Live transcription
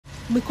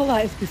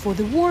Mykolaiv before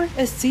the war,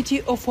 a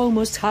city of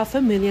almost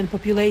 500,000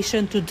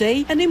 population,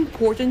 today an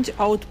important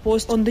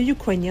outpost on the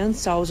Ukrainian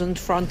southern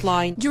front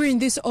line. During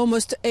these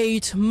almost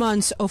 8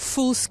 months of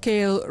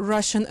full-scale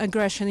Russian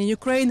aggression in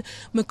Ukraine,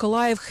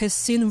 Mykolaiv has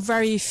seen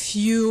very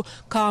few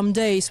calm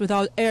days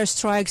without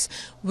airstrikes,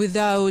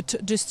 without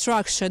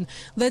destruction.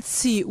 Let's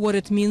see what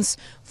it means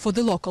for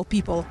the local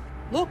people.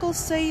 Locals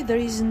say there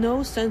is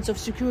no sense of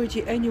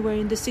security anywhere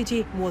in the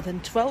city. More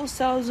than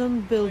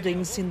 12,000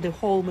 buildings in the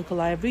whole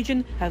Mykolaiv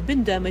region have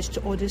been damaged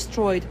or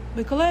destroyed.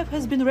 Mykolaiv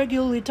has been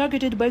regularly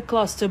targeted by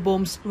cluster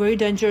bombs, very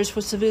dangerous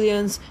for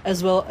civilians,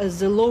 as well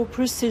as the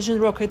low-precision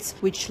rockets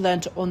which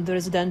land on the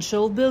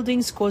residential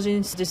buildings,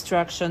 causing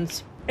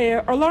destructions.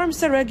 Air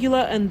alarms are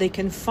regular, and they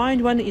can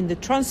find one in the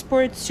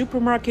transport,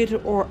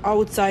 supermarket or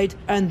outside,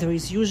 and there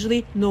is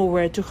usually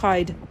nowhere to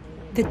hide.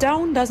 The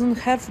town doesn't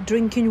have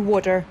drinking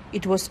water.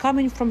 It was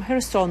coming from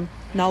Kherson,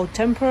 now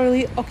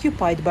temporarily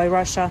occupied by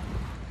Russia.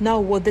 Now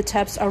what the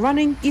taps are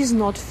running is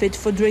not fit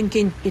for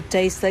drinking. It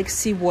tastes like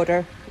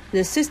seawater.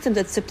 The system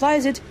that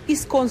supplies it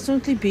is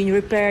constantly being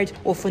repaired,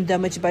 often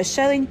damaged by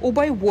shelling or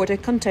by water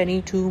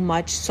containing too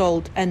much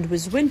salt. And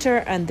with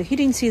winter and the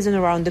heating season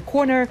around the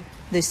corner,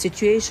 this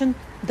situation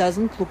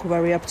doesn't look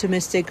very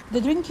optimistic.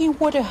 The drinking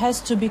water has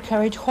to be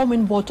carried home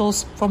in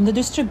bottles from the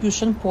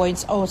distribution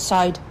points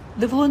outside.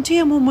 The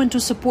volunteer movement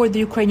to support the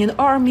Ukrainian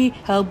army,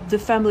 help the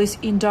families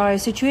in dire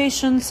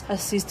situations,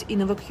 assist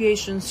in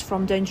evacuations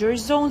from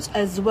dangerous zones,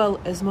 as well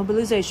as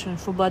mobilization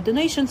for blood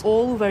donations,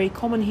 all very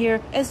common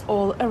here as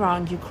all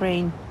around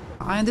Ukraine.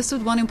 I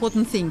understood one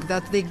important thing,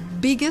 that the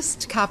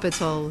biggest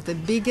capital, the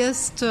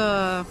biggest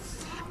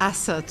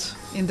asset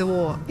in the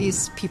war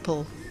is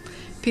people.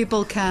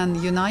 People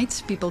can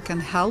unite, people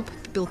can help,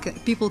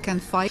 people can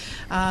fight.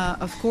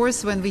 Of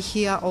course, when we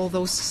hear all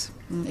those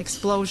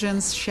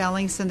explosions,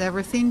 shellings and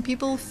everything,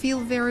 people feel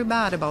very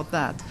bad about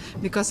that,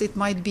 because it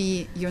might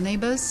be your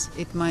neighbors,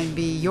 it might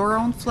be your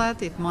own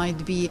flat, it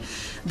might be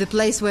the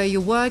place where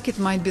you work, it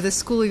might be the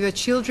school of your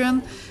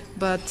children,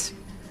 but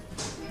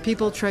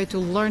people try to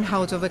learn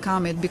how to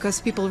overcome it,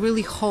 because people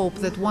really hope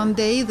that one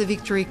day the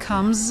victory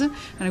comes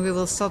and we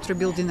will start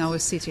rebuilding our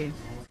city.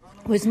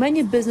 With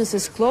many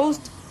businesses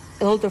closed,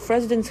 a lot of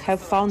residents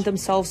have found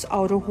themselves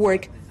out of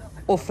work,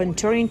 often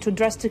turning to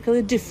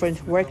drastically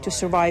different work to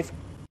survive.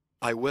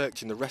 I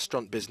worked in the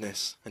restaurant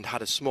business and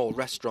had a small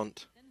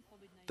restaurant.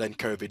 Then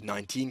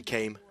COVID-19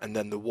 came, and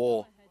then the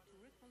war.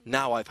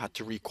 Now I've had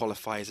to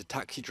requalify as a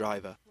taxi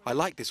driver. I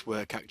like this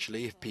work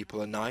actually, if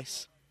people are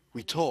nice.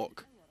 We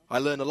talk. I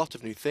learn a lot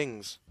of new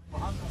things.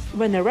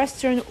 When a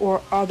restaurant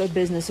or other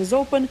business is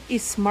open,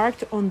 it's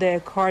marked on their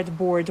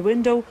cardboard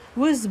window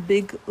with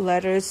big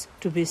letters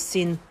to be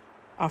seen.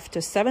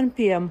 After 7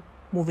 p.m,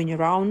 moving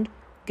around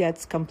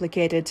gets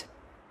complicated.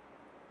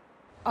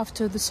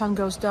 After the sun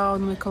goes down,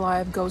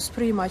 Mykolaiv goes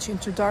pretty much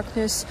into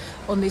darkness.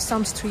 Only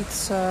some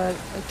streets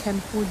can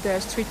put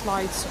their street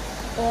lights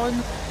on,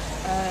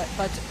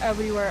 but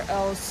everywhere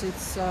else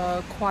it's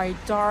quite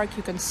dark.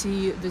 You can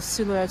see the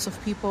silhouettes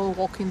of people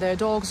walking their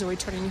dogs or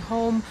returning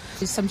home,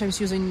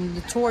 sometimes using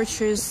the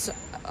torches.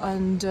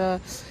 And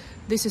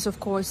this is, of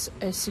course,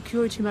 a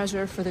security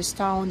measure for this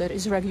town that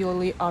is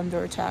regularly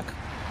under attack.